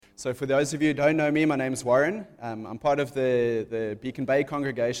So for those of you who don't know me, my name is Warren. I'm part of the Beacon Bay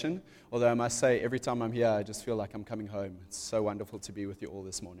congregation, although I must say every time I'm here, I just feel like I'm coming home. It's so wonderful to be with you all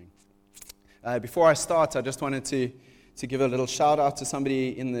this morning. Before I start, I just wanted to give a little shout out to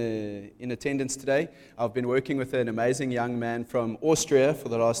somebody in attendance today. I've been working with an amazing young man from Austria for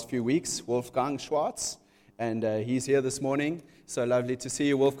the last few weeks, Wolfgang Schwarz, and he's here this morning. So lovely to see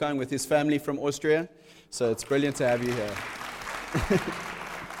you, Wolfgang, with his family from Austria. So it's brilliant to have you here.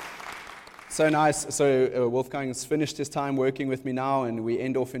 So nice. So Wolfgang's finished his time working with me now, and we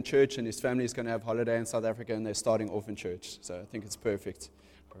end off in church, and his family's going to have holiday in South Africa, and they're starting off in church. So I think it's perfect.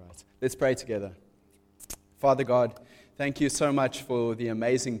 All right. Let's pray together. Father God, thank you so much for the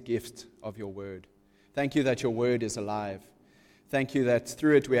amazing gift of your word. Thank you that your word is alive. Thank you that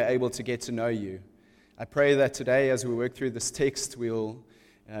through it we are able to get to know you. I pray that today as we work through this text, we'll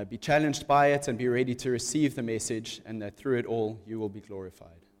be challenged by it and be ready to receive the message, and that through it all you will be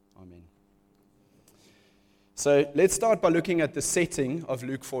glorified. Amen. So let's start by looking at the setting of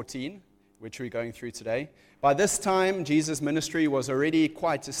Luke 14, which we're going through today. By this time, Jesus' ministry was already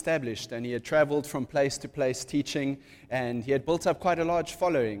quite established, and he had traveled from place to place teaching, and he had built up quite a large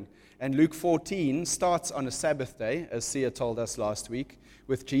following. And Luke 14 starts on a Sabbath day, as Sia told us last week,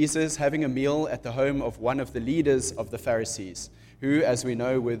 with Jesus having a meal at the home of one of the leaders of the Pharisees, who, as we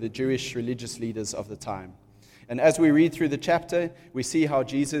know, were the Jewish religious leaders of the time. And as we read through the chapter, we see how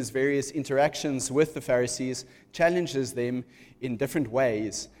Jesus' various interactions with the Pharisees challenges them in different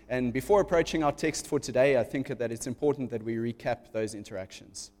ways. And before approaching our text for today, I think that it's important that we recap those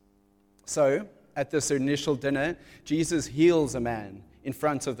interactions. So, at this initial dinner, Jesus heals a man in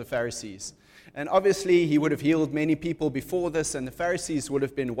front of the Pharisees. And obviously, he would have healed many people before this, and the Pharisees would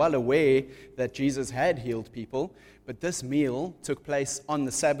have been well aware that Jesus had healed people. But this meal took place on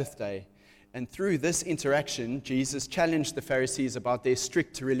the Sabbath day. And through this interaction, Jesus challenged the Pharisees about their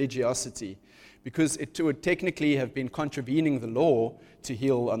strict religiosity, because it would technically have been contravening the law to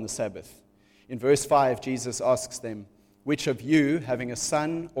heal on the Sabbath. In verse 5, Jesus asks them, "Which of you, having a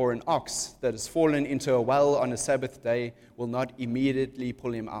son or an ox that has fallen into a well on a Sabbath day, will not immediately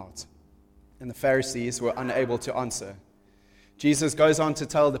pull him out?" And the Pharisees were unable to answer. Jesus goes on to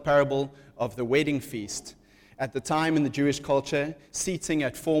tell the parable of the wedding feast. At the time in the Jewish culture, seating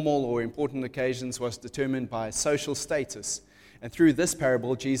at formal or important occasions was determined by social status. And through this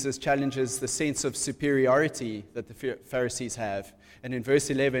parable, Jesus challenges the sense of superiority that the Pharisees have. And in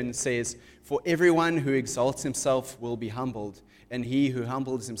verse 11 says, "For everyone who exalts himself will be humbled, and he who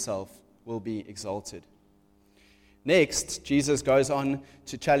humbles himself will be exalted." Next, Jesus goes on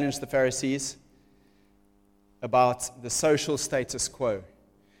to challenge the Pharisees about the social status quo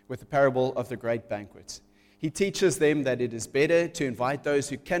with the parable of the great banquet. He teaches them that it is better to invite those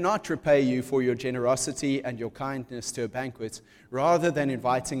who cannot repay you for your generosity and your kindness to a banquet, rather than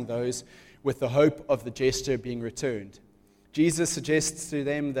inviting those with the hope of the gesture being returned. Jesus suggests to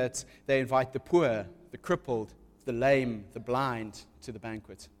them that they invite the poor, the crippled, the lame, the blind to the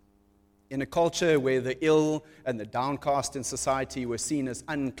banquet. In a culture where the ill and the downcast in society were seen as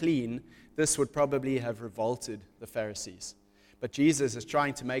unclean, this would probably have revolted the Pharisees. But Jesus is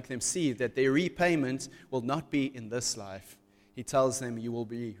trying to make them see that their repayment will not be in this life. He tells them, "You will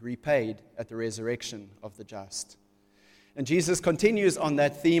be repaid at the resurrection of the just." And Jesus continues on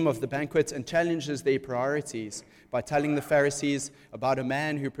that theme of the banquet and challenges their priorities by telling the Pharisees about a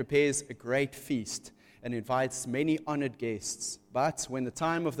man who prepares a great feast and invites many honored guests. But when the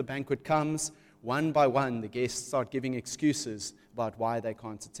time of the banquet comes, one by one, the guests start giving excuses about why they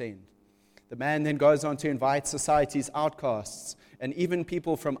can't attend. The man then goes on to invite society's outcasts and even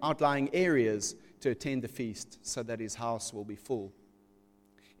people from outlying areas to attend the feast so that his house will be full.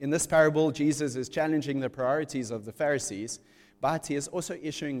 In this parable, Jesus is challenging the priorities of the Pharisees, but he is also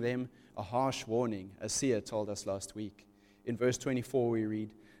issuing them a harsh warning, as Sia told us last week. In verse 24, we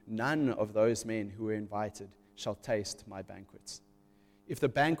read, "None of those men who were invited shall taste my banquets." If the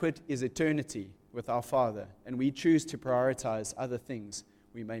banquet is eternity with our Father, and we choose to prioritize other things,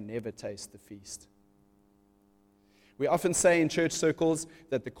 we may never taste the feast. We often say in church circles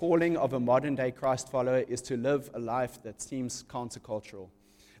that the calling of a modern-day Christ follower is to live a life that seems countercultural,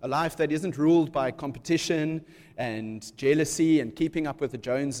 a life that isn't ruled by competition and jealousy and keeping up with the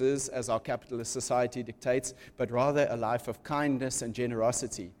Joneses as our capitalist society dictates, but rather a life of kindness and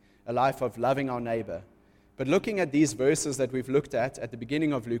generosity, a life of loving our neighbor. But looking at these verses that we've looked at the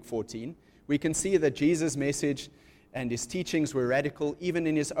beginning of Luke 14, we can see that Jesus' message and his teachings were radical even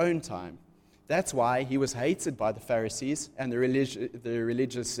in his own time. That's why he was hated by the Pharisees and the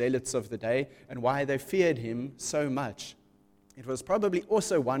religious zealots of the day, and why they feared him so much. It was probably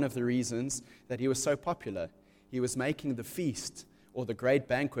also one of the reasons that he was so popular. He was making the feast or the great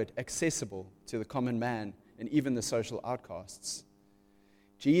banquet accessible to the common man and even the social outcasts.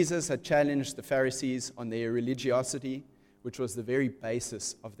 Jesus had challenged the Pharisees on their religiosity, which was the very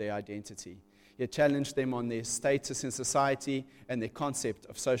basis of their identity. He had challenged them on their status in society and their concept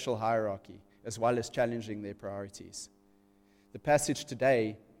of social hierarchy, as well as challenging their priorities. The passage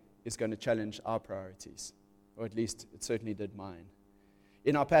today is going to challenge our priorities, or at least it certainly did mine.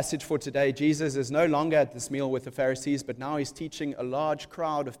 In our passage for today, Jesus is no longer at this meal with the Pharisees, but now he's teaching a large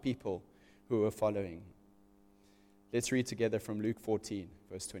crowd of people who are following. Let's read together from Luke 14,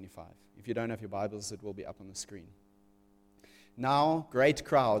 verse 25. If you don't have your Bibles, it will be up on the screen. Now great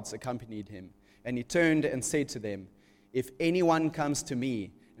crowds accompanied him, and he turned and said to them, "If anyone comes to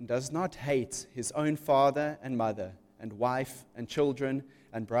me and does not hate his own father and mother, and wife and children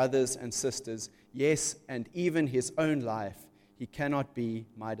and brothers and sisters, yes, and even his own life, he cannot be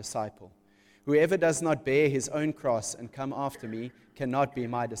my disciple. Whoever does not bear his own cross and come after me cannot be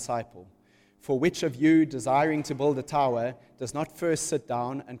my disciple. For which of you, desiring to build a tower, does not first sit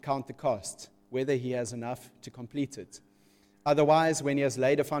down and count the cost, whether he has enough to complete it? Otherwise, when he has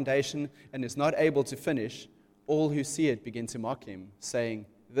laid a foundation and is not able to finish, all who see it begin to mock him, saying,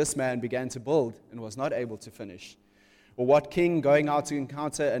 'This man began to build and was not able to finish.' Or what king going out to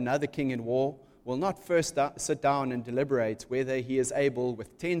encounter another king in war will not first sit down and deliberate whether he is able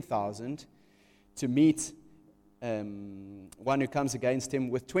with 10,000 to meet one who comes against him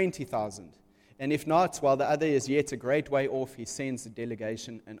with 20,000? And if not, while the other is yet a great way off, he sends a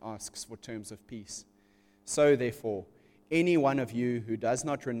delegation and asks for terms of peace. So therefore, any one of you who does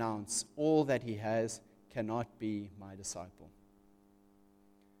not renounce all that he has cannot be my disciple."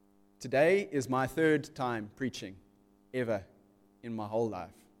 Today is my third time preaching ever in my whole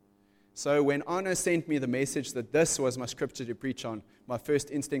life. So when Arno sent me the message that this was my scripture to preach on, my first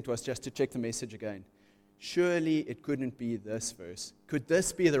instinct was just to check the message again. Surely it couldn't be this verse. Could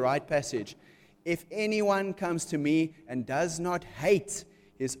this be the right passage? If anyone comes to me and does not hate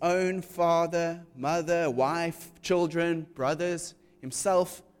his own father, mother, wife, children, brothers,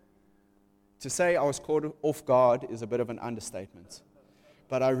 himself, to say I was caught off guard is a bit of an understatement.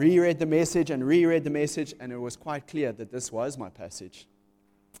 But I reread the message, and it was quite clear that this was my passage.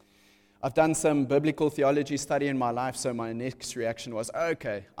 I've done some biblical theology study in my life, so my next reaction was,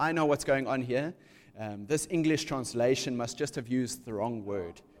 okay, I know what's going on here. This English translation must just have used the wrong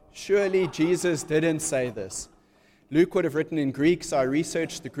word. Surely Jesus didn't say this. Luke would have written in Greek, so I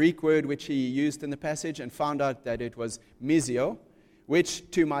researched the Greek word which he used in the passage and found out that it was misio, which,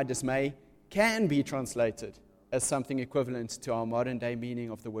 to my dismay, can be translated as something equivalent to our modern-day meaning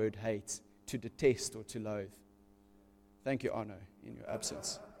of the word hate, to detest or to loathe. Thank you, Arno, in your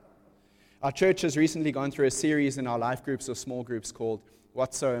absence. Our church has recently gone through a series in our life groups or small groups called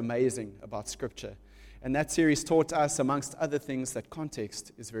What's So Amazing About Scripture. And that series taught us, amongst other things, that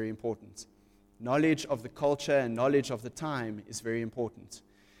context is very important. Knowledge of the culture and knowledge of the time is very important.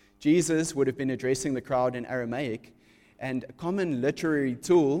 Jesus would have been addressing the crowd in Aramaic, and a common literary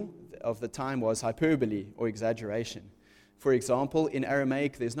tool of the time was hyperbole or exaggeration. For example, in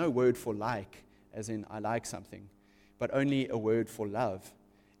Aramaic, there's no word for like, as in I like something, but only a word for love.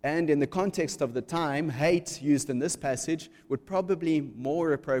 And in the context of the time, hate used in this passage would probably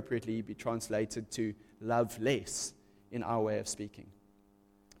more appropriately be translated to love less in our way of speaking.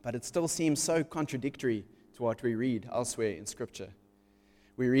 But it still seems so contradictory to what we read elsewhere in Scripture.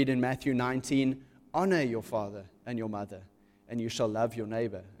 We read in Matthew 19, "Honor your father and your mother, and you shall love your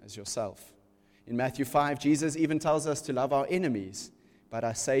neighbor as yourself." In Matthew 5, Jesus even tells us to love our enemies. "But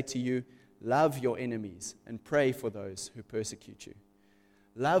I say to you, love your enemies and pray for those who persecute you."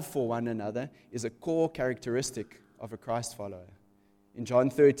 Love for one another is a core characteristic of a Christ follower. In John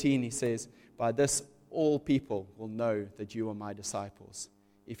 13, he says, "By this all people will know that you are my disciples,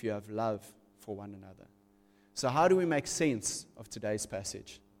 if you have love for one another." So how do we make sense of today's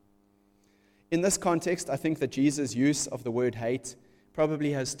passage? In this context, I think that Jesus' use of the word hate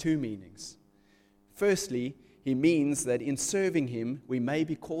probably has two meanings. Firstly, he means that in serving him, we may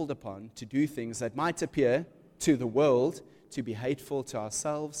be called upon to do things that might appear to the world to be hateful to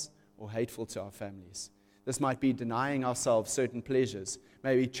ourselves or hateful to our families. This might be denying ourselves certain pleasures,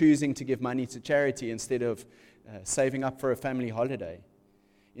 maybe choosing to give money to charity instead of saving up for a family holiday.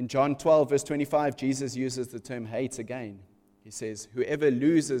 In John 12, verse 25, Jesus uses the term hate again. He says, whoever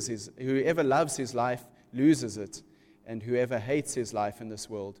loves his life loses it, and whoever hates his life in this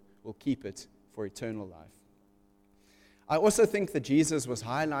world will keep it for eternal life. I also think that Jesus was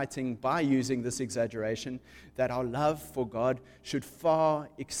highlighting, by using this exaggeration, that our love for God should far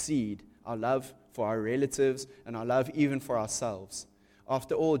exceed our love for our relatives and our love even for ourselves.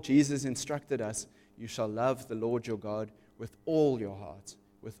 After all, Jesus instructed us, "You shall love the Lord your God with all your heart,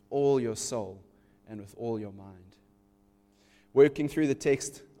 with all your soul, and with all your mind. Working through the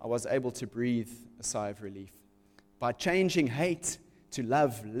text, I was able to breathe a sigh of relief. By changing hate to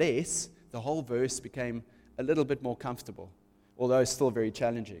love less, the whole verse became a little bit more comfortable, although still very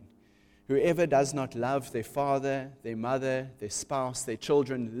challenging. Whoever does not love their father, their mother, their spouse, their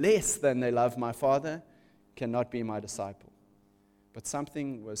children less than they love my Father cannot be my disciple. But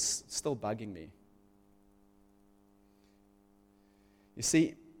something was still bugging me. You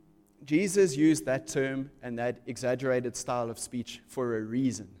see, Jesus used that term and that exaggerated style of speech for a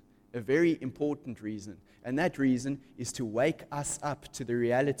reason, a very important reason. And that reason is to wake us up to the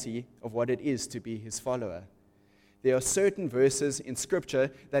reality of what it is to be his follower. There are certain verses in Scripture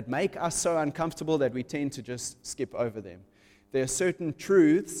that make us so uncomfortable that we tend to just skip over them. There are certain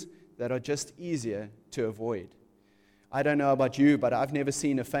truths that are just easier to avoid. I don't know about you, but I've never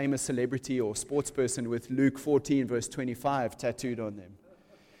seen a famous celebrity or sports person with Luke 14, verse 25 tattooed on them.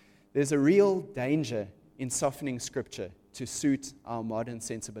 There's a real danger in softening Scripture to suit our modern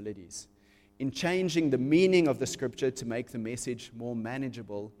sensibilities, in changing the meaning of the Scripture to make the message more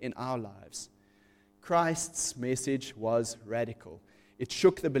manageable in our lives. Christ's message was radical. It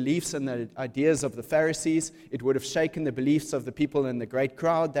shook the beliefs and the ideas of the Pharisees. It would have shaken the beliefs of the people in the great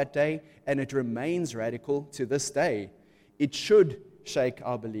crowd that day, and it remains radical to this day. It should shake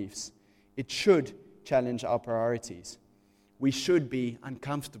our beliefs. It should challenge our priorities. We should be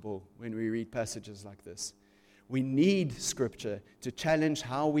uncomfortable when we read passages like this. We need Scripture to challenge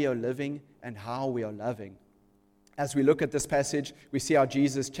how we are living and how we are loving. As we look at this passage, we see how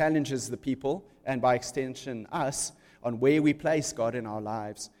Jesus challenges the people, and by extension us, on where we place God in our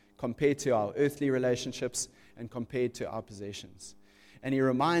lives compared to our earthly relationships and compared to our possessions. And he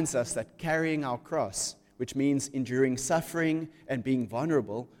reminds us that carrying our cross, which means enduring suffering and being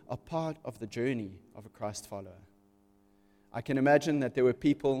vulnerable, are part of the journey of a Christ follower. I can imagine that there were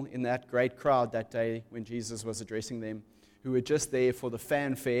people in that great crowd that day when Jesus was addressing them who were just there for the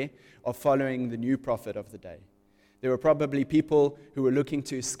fanfare of following the new prophet of the day. There were probably people who were looking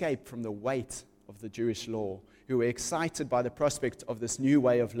to escape from the weight of the Jewish law, who were excited by the prospect of this new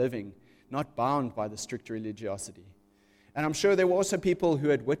way of living, not bound by the strict religiosity. And I'm sure there were also people who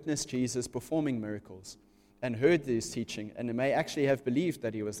had witnessed Jesus performing miracles and heard this teaching and may actually have believed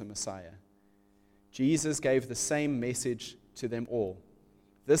that he was the Messiah. Jesus gave the same message to them all.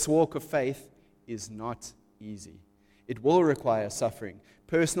 This walk of faith is not easy. It will require suffering,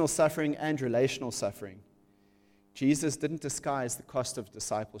 personal suffering and relational suffering. Jesus didn't disguise the cost of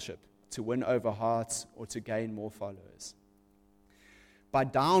discipleship to win over hearts or to gain more followers. By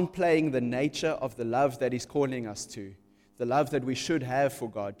downplaying the nature of the love that he's calling us to, the love that we should have for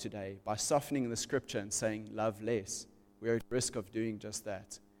God today, by softening the Scripture and saying love less, we're at risk of doing just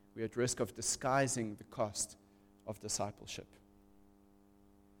that. We're at risk of disguising the cost of discipleship.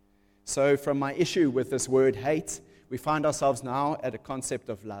 So from my issue with this word hate, we find ourselves now at a concept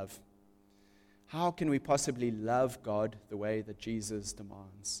of love. How can we possibly love God the way that Jesus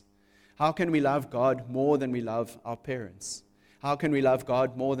demands? How can we love God more than we love our parents? How can we love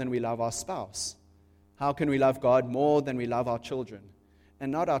God more than we love our spouse? How can we love God more than we love our children?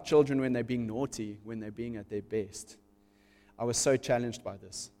 And not our children when they're being naughty, when they're being at their best. I was so challenged by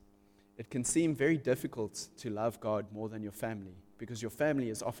this. It can seem very difficult to love God more than your family, because your family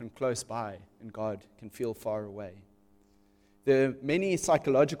is often close by and God can feel far away. There are many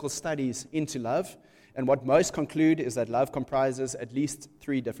psychological studies into love, and what most conclude is that love comprises at least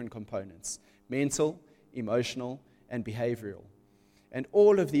 3 different components: mental, emotional, and behavioral. And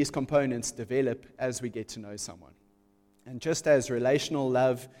all of these components develop as we get to know someone. And just as relational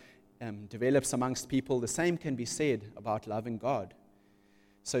love develops amongst people, the same can be said about loving God.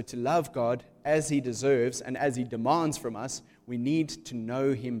 So to love God as he deserves and as he demands from us, we need to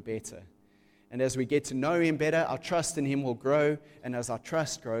know him better. And as we get to know him better, our trust in him will grow. And as our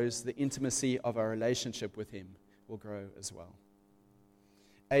trust grows, the intimacy of our relationship with him will grow as well.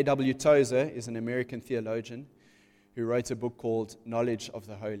 A.W. Tozer is an American theologian who wrote a book called Knowledge of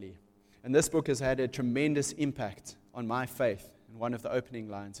the Holy. And this book has had a tremendous impact on my faith. And one of the opening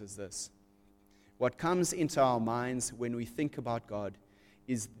lines is this: what comes into our minds when we think about God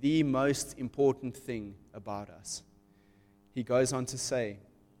is the most important thing about us. He goes on to say,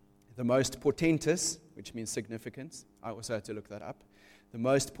 the most portentous, which means significant, I also had to look that up, the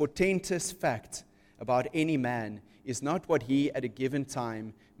most portentous fact about any man is not what he at a given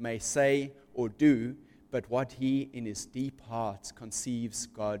time may say or do, but what he in his deep heart conceives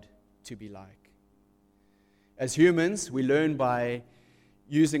God to be like. As humans, we learn by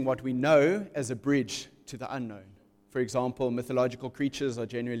using what we know as a bridge to the unknown. For example, mythological creatures are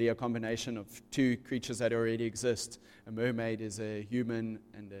generally a combination of two creatures that already exist. A mermaid is a human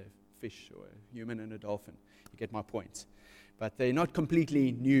and a fish, or a human and a dolphin. You get my point. But they're not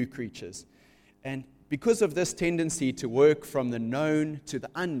completely new creatures. And because of this tendency to work from the known to the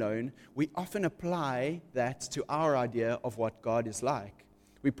unknown, we often apply that to our idea of what God is like.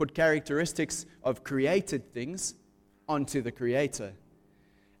 We put characteristics of created things onto the Creator,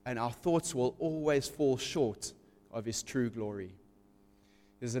 and our thoughts will always fall short of His true glory.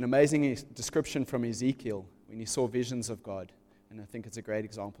 There's an amazing description from Ezekiel when he saw visions of God, and I think it's a great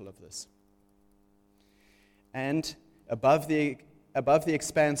example of this. And above the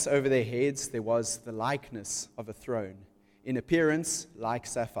expanse over their heads, there was the likeness of a throne, in appearance like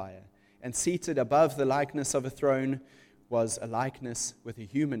sapphire. And seated above the likeness of a throne was a likeness with a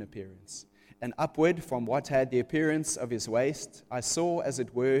human appearance. And upward from what had the appearance of his waist, I saw, as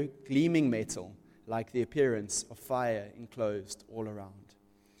it were, gleaming metal, like the appearance of fire enclosed all around.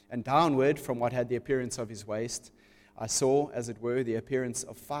 And downward from what had the appearance of his waist, I saw, as it were, the appearance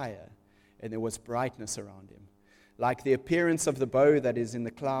of fire, and there was brightness around him. Like the appearance of the bow that is in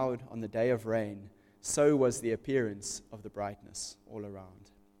the cloud on the day of rain, so was the appearance of the brightness all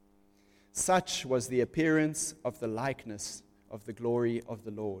around. Such was the appearance of the likeness of the glory of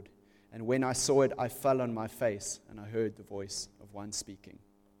the Lord. And when I saw it, I fell on my face, and I heard the voice of one speaking.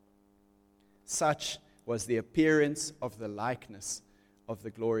 Such was the appearance of the likeness of the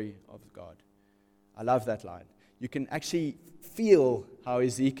glory of God. I love that line. You can actually feel how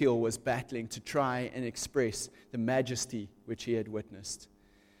Ezekiel was battling to try and express the majesty which he had witnessed.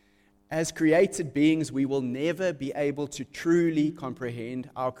 As created beings, we will never be able to truly comprehend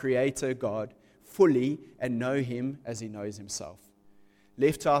our Creator God fully and know Him as He knows Himself.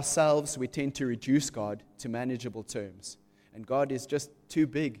 Left to ourselves, we tend to reduce God to manageable terms, and God is just too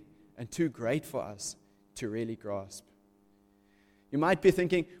big and too great for us to really grasp. You might be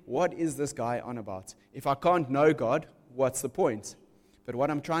thinking, what is this guy on about? If I can't know God, what's the point? But what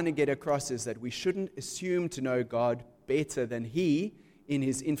I'm trying to get across is that we shouldn't assume to know God better than He, in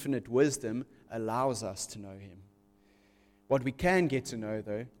His infinite wisdom, allows us to know Him. What we can get to know,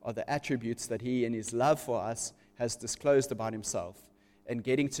 though, are the attributes that He, in His love for us, has disclosed about Himself. And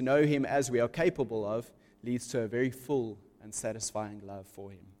getting to know Him as we are capable of leads to a very full and satisfying love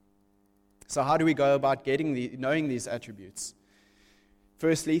for Him. So how do we go about knowing these attributes?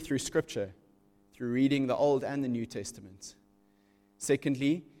 Firstly, through Scripture, through reading the Old and the New Testament.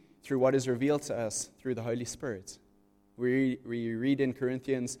 Secondly, through what is revealed to us through the Holy Spirit. We read in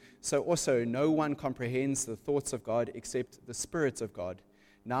Corinthians, so also no one comprehends the thoughts of God except the Spirit of God.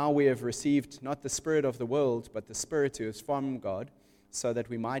 Now we have received not the spirit of the world, but the Spirit who is from God, so that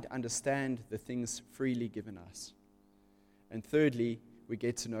we might understand the things freely given us. And thirdly, we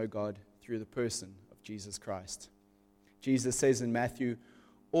get to know God through the person of Jesus Christ. Jesus says in Matthew,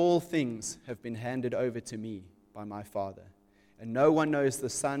 all things have been handed over to me by my Father. And no one knows the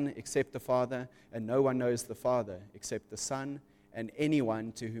Son except the Father, and no one knows the Father except the Son, and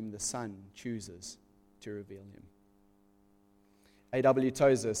anyone to whom the Son chooses to reveal Him. A.W.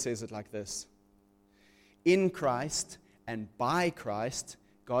 Tozer says it like this: in Christ and by Christ,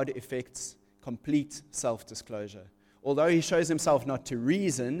 God effects complete self-disclosure, although He shows Himself not to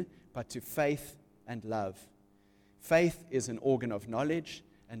reason, but to faith and love. Faith is an organ of knowledge,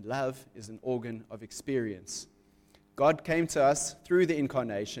 and love is an organ of experience. God came to us through the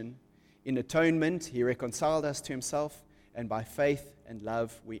incarnation. In atonement, He reconciled us to Himself, and by faith and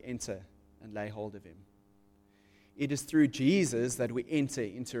love, we enter and lay hold of Him. It is through Jesus that we enter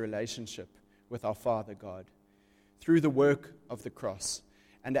into relationship with our Father God, through the work of the cross.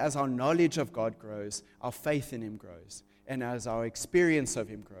 And as our knowledge of God grows, our faith in Him grows. And as our experience of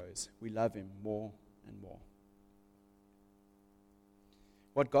Him grows, we love Him more and more.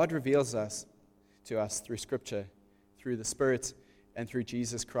 What God reveals to us through Scripture, through the Spirit, and through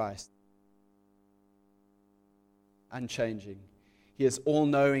Jesus Christ, unchanging. He is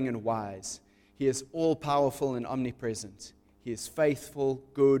all-knowing and wise. He is all-powerful and omnipresent. He is faithful,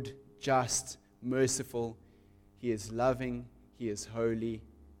 good, just, merciful. He is loving. He is holy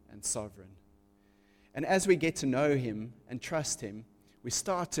and sovereign. And as we get to know Him and trust Him, we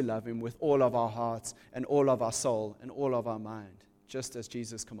start to love Him with all of our hearts and all of our soul and all of our mind, just as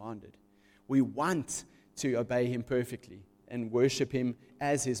Jesus commanded. We want to obey Him perfectly and worship Him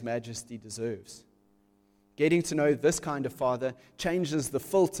as His majesty deserves. Getting to know this kind of Father changes the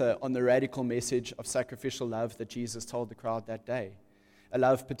filter on the radical message of sacrificial love that Jesus told the crowd that day. A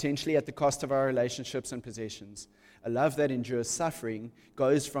love potentially at the cost of our relationships and possessions. A love that endures suffering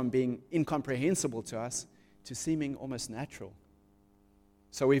goes from being incomprehensible to us to seeming almost natural.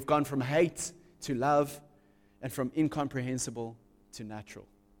 So we've gone from hate to love, and from incomprehensible to natural.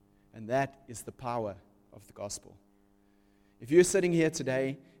 And that is the power of the gospel. If you're sitting here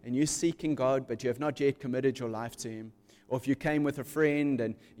today and you're seeking God, but you have not yet committed your life to Him, or if you came with a friend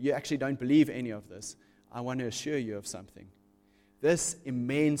and you actually don't believe any of this, I want to assure you of something. This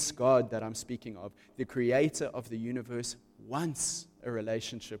immense God that I'm speaking of, the creator of the universe, wants a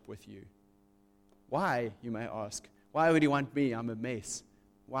relationship with you. Why, you may ask? Why would He want me? I'm a mess.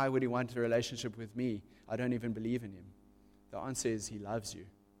 Why would He want a relationship with me? I don't even believe in Him. The answer is He loves you.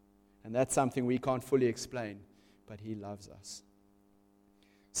 And that's something we can't fully explain, but He loves us.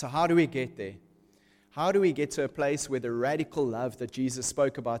 So how do we get there? How do we get to a place where the radical love that Jesus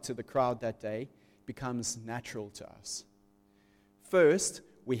spoke about to the crowd that day becomes natural to us? First,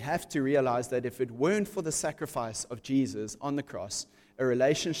 we have to realize that if it weren't for the sacrifice of Jesus on the cross, a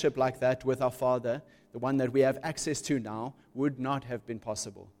relationship like that with our Father, the one that we have access to now, would not have been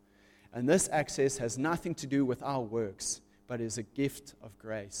possible. And this access has nothing to do with our works, but is a gift of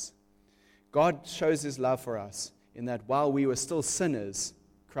grace. God shows His love for us in that while we were still sinners,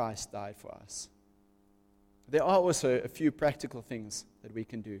 Christ died for us. There are also a few practical things that we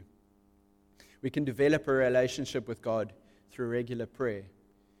can do. We can develop a relationship with God through regular prayer.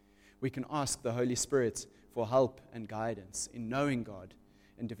 We can ask the Holy Spirit for help and guidance in knowing God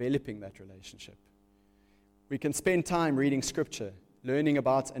and developing that relationship. We can spend time reading Scripture, learning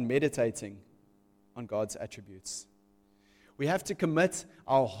about and meditating on God's attributes. We have to commit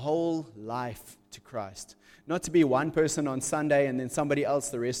our whole life to Christ, not to be one person on Sunday and then somebody else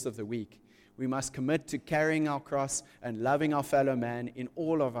the rest of the week. We must commit to carrying our cross and loving our fellow man in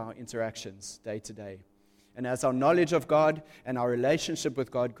all of our interactions day to day. And as our knowledge of God and our relationship with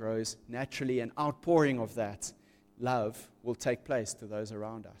God grows, naturally an outpouring of that love will take place to those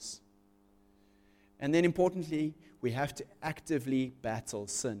around us. And then importantly, we have to actively battle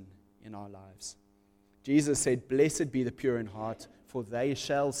sin in our lives. Jesus said, "Blessed be the pure in heart, for they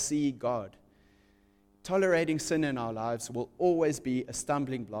shall see God." Tolerating sin in our lives will always be a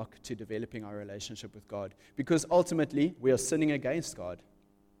stumbling block to developing our relationship with God, because ultimately we are sinning against God.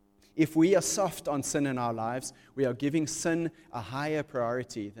 If we are soft on sin in our lives, we are giving sin a higher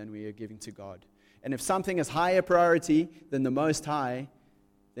priority than we are giving to God. And if something is higher priority than the Most High,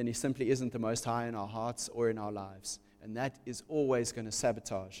 then He simply isn't the Most High in our hearts or in our lives. And that is always going to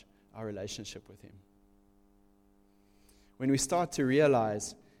sabotage our relationship with Him. When we start to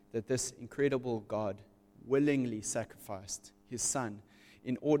realize that this incredible God willingly sacrificed His Son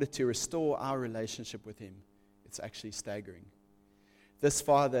in order to restore our relationship with Him, it's actually staggering. This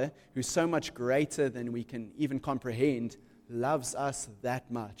Father, who's so much greater than we can even comprehend, loves us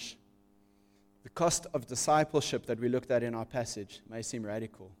that much. The cost of discipleship that we looked at in our passage may seem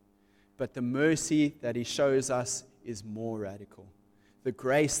radical, but the mercy that He shows us is more radical. The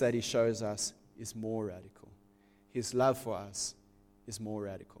grace that He shows us is more radical. His love for us is more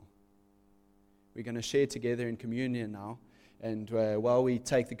radical. We're going to share together in communion now. And while we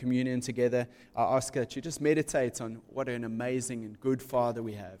take the communion together, I ask that you just meditate on what an amazing and good Father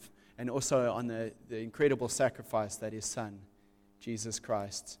we have. And also on the incredible sacrifice that His Son, Jesus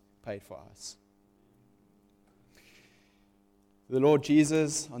Christ, paid for us. The Lord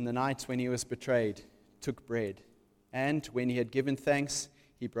Jesus, on the night when He was betrayed, took bread. And when He had given thanks,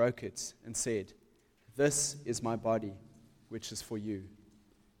 He broke it and said, "This is my body, which is for you.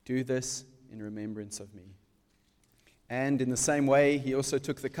 Do this in remembrance of me." And in the same way, He also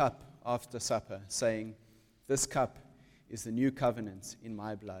took the cup after supper, saying, "This cup is the new covenant in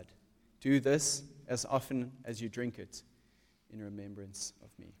my blood. Do this as often as you drink it in remembrance of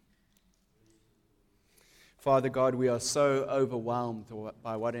me." Father God, we are so overwhelmed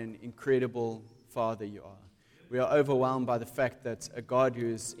by what an incredible Father you are. We are overwhelmed by the fact that a God who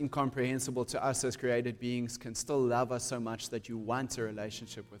is incomprehensible to us as created beings can still love us so much that you want a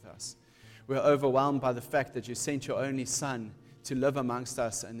relationship with us. We are overwhelmed by the fact that you sent your only Son to live amongst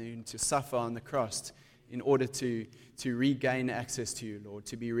us and then to suffer on the cross in order to regain access to you, Lord,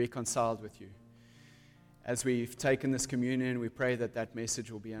 to be reconciled with you. As we've taken this communion, we pray that that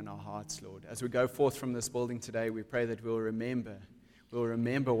message will be in our hearts, Lord. As we go forth from this building today, we pray that we'll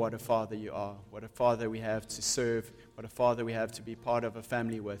remember what a Father you are, what a Father we have to serve, what a Father we have to be part of a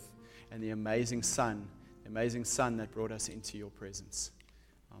family with, and the amazing Son that brought us into your presence.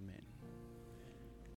 Amen.